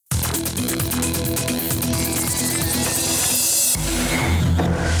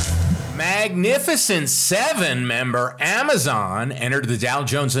Magnificent Seven member Amazon entered the Dow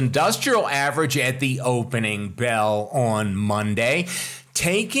Jones Industrial Average at the opening bell on Monday,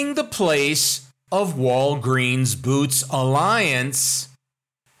 taking the place of Walgreens Boots Alliance,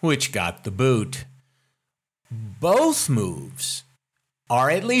 which got the boot. Both moves are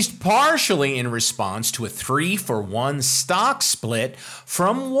at least partially in response to a 3-for-1 stock split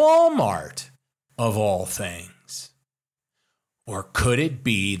from Walmart, of all things. Or could it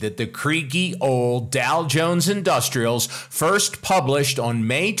be that the creaky old Dow Jones Industrials, first published on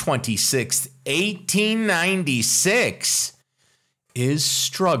May 26, 1896, is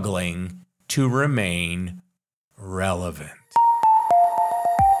struggling to remain relevant?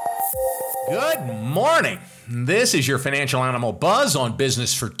 Good morning. This is your Financial Animal Buzz on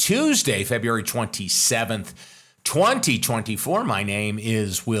Business for Tuesday, February 27th, 2024. My name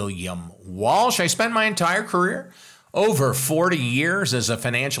is William Walsh. I spent my entire career, over 40 years, as a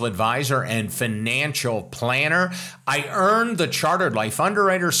financial advisor and financial planner. I earned the Chartered Life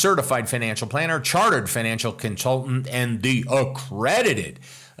Underwriter, Certified Financial Planner, Chartered Financial Consultant, and the Accredited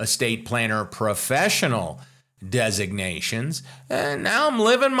Estate Planner Professional designations. And now I'm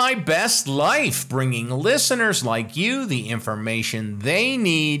living my best life, bringing listeners like you the information they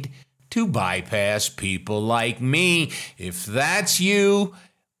need to bypass people like me. If that's you,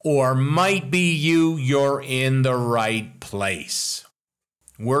 or might be you, you're in the right place.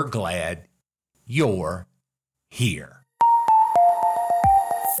 We're glad you're here.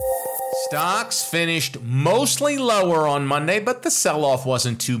 Stocks finished mostly lower on Monday, but the sell-off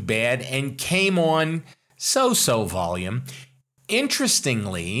wasn't too bad and came on so-so volume.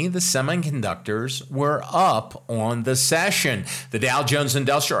 Interestingly, the semiconductors were up on the session. The Dow Jones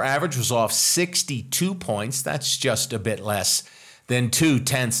Industrial Average was off 62 points. That's just a bit less than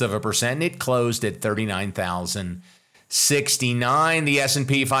 0.2%. It closed at 39,069. The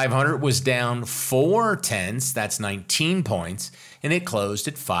S&P 500 was down 0.4. That's 19 points. And it closed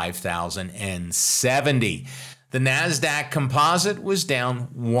at 5,070. The NASDAQ Composite was down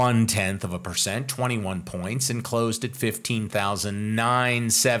 0.1%, 21 points, and closed at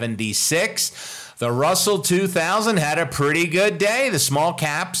 15,976. The Russell 2000 had a pretty good day. The small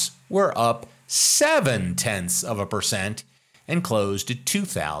caps were up 0.7% and closed at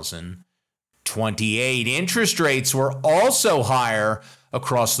 2,028. Interest rates were also higher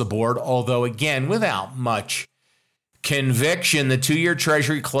across the board, although again without much conviction. The 2-year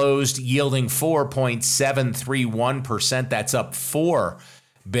Treasury closed yielding 4.731%. That's up 4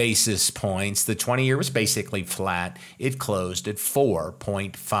 basis points. The 20-year was basically flat. It closed at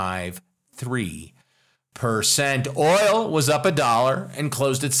 4.53%. Oil was up $1 and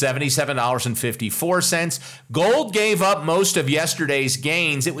closed at $77.54. Gold gave up most of yesterday's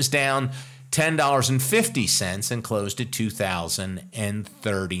gains. It was down $10.50 and closed at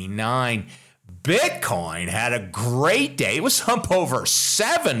 $2,039. Bitcoin had a great day. It was up over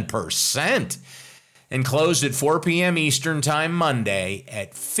 7% and closed at 4 p.m. Eastern Time Monday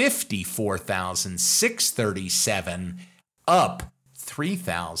at $54,637, up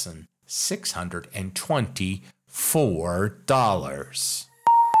 $3,624.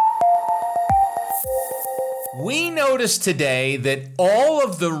 We noticed today that all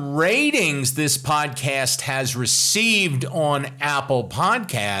of the ratings this podcast has received on Apple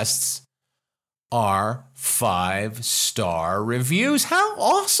Podcasts are 5-star reviews. How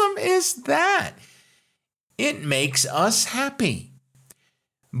awesome is that? It makes us happy.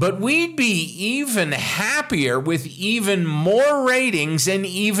 But we'd be even happier with even more ratings and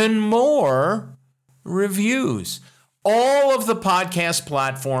even more reviews. All of the podcast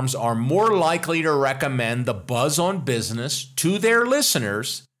platforms are more likely to recommend the Buzz on Business to their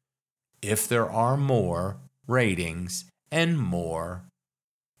listeners if there are more ratings and more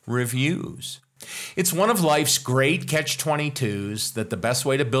reviews. It's one of life's great catch-22s that the best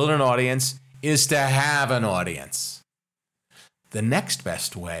way to build an audience is to have an audience. The next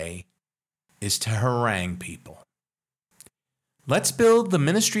best way is to harangue people. Let's build the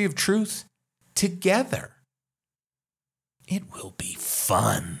ministry of truth together. It will be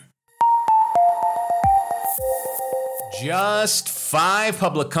fun. Just 5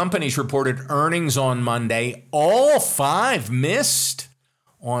 public companies reported earnings on Monday. All 5 missed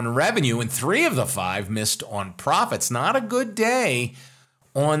on revenue, and 3 of the 5 missed on profits. Not a good day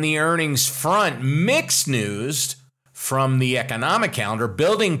on the earnings front. Mixed news from the economic calendar.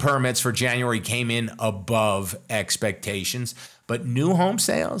 Building permits for January came in above expectations, but new home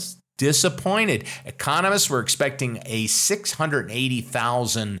sales disappointed. Economists were expecting a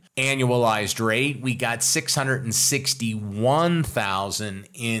 680,000 annualized rate. We got 661,000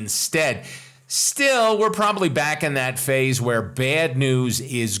 instead. Still, we're probably back in that phase where bad news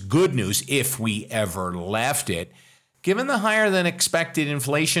is good news if we ever left it. Given the higher than expected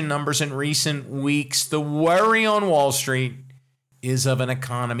inflation numbers in recent weeks, the worry on Wall Street is of an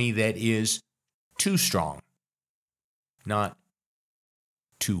economy that is too strong, not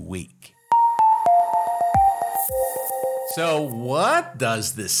too weak. So what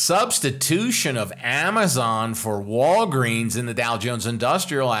does the substitution of Amazon for Walgreens in the Dow Jones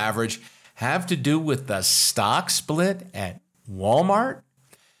Industrial Average have to do with the stock split at Walmart?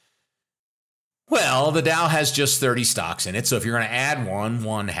 Well, the Dow has just 30 stocks in it, so if you're going to add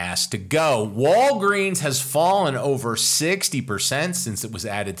one has to go. Walgreens has fallen over 60% since it was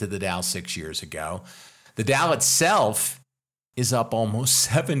added to the Dow 6 years ago. The Dow itself is up almost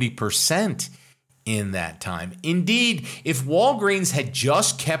 70% in that time. Indeed, if Walgreens had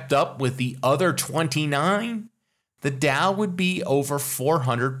just kept up with the other 29, the Dow would be over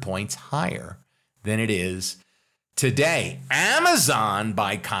 400 points higher than it is today. Amazon,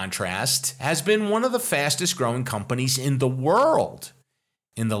 by contrast, has been one of the fastest growing companies in the world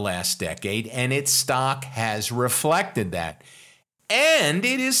in the last decade, and its stock has reflected that. And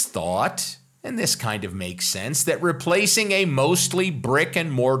it is thought, and this kind of makes sense, that replacing a mostly brick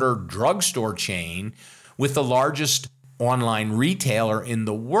and mortar drugstore chain with the largest online retailer in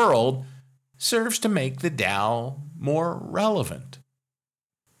the world serves to make the Dow more relevant.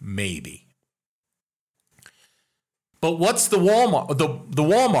 Maybe. But what's the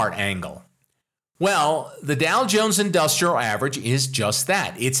Walmart angle? Well, the Dow Jones Industrial Average is just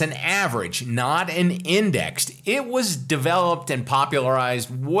that. It's an average, not an indexed. It was developed and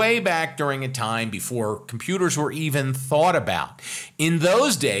popularized way back during a time before computers were even thought about. In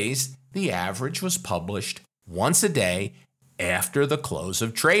those days, the average was published once a day after the close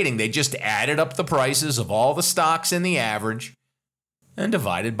of trading. They just added up the prices of all the stocks in the average and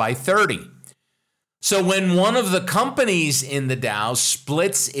divided by 30. So when one of the companies in the Dow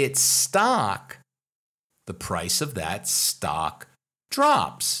splits its stock, the price of that stock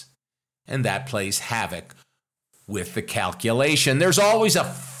drops. And that plays havoc with the calculation. There's always a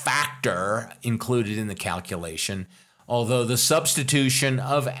factor included in the calculation, although the substitution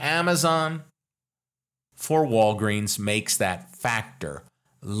of Amazon for Walgreens makes that factor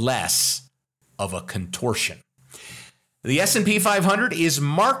less of a contortion. The S&P 500 is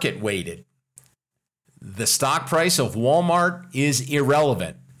market weighted. The stock price of Walmart is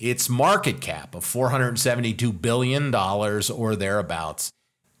irrelevant. Its market cap of $472 billion or thereabouts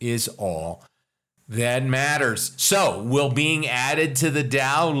is all that matters. So, will being added to the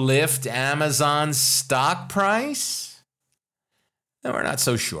Dow lift Amazon's stock price? No, we're not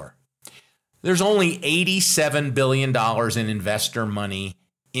so sure. There's only $87 billion in investor money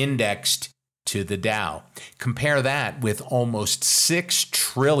indexed to the Dow. Compare that with almost $6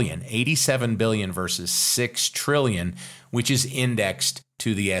 trillion, 87 billion versus $6 trillion, which is indexed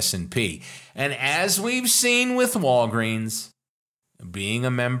to the S&P. And as we've seen with Walgreens, being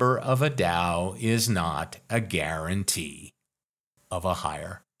a member of a Dow is not a guarantee of a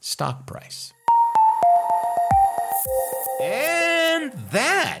higher stock price. And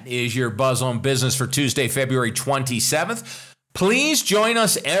that is your Buzz on Business for Tuesday, February 27th. Please join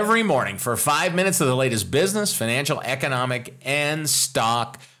us every morning for 5 minutes of the latest business, financial, economic, and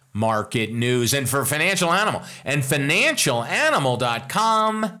stock market news. And for Financial Animal and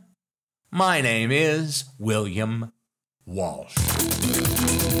financialanimal.com, my name is William Walsh.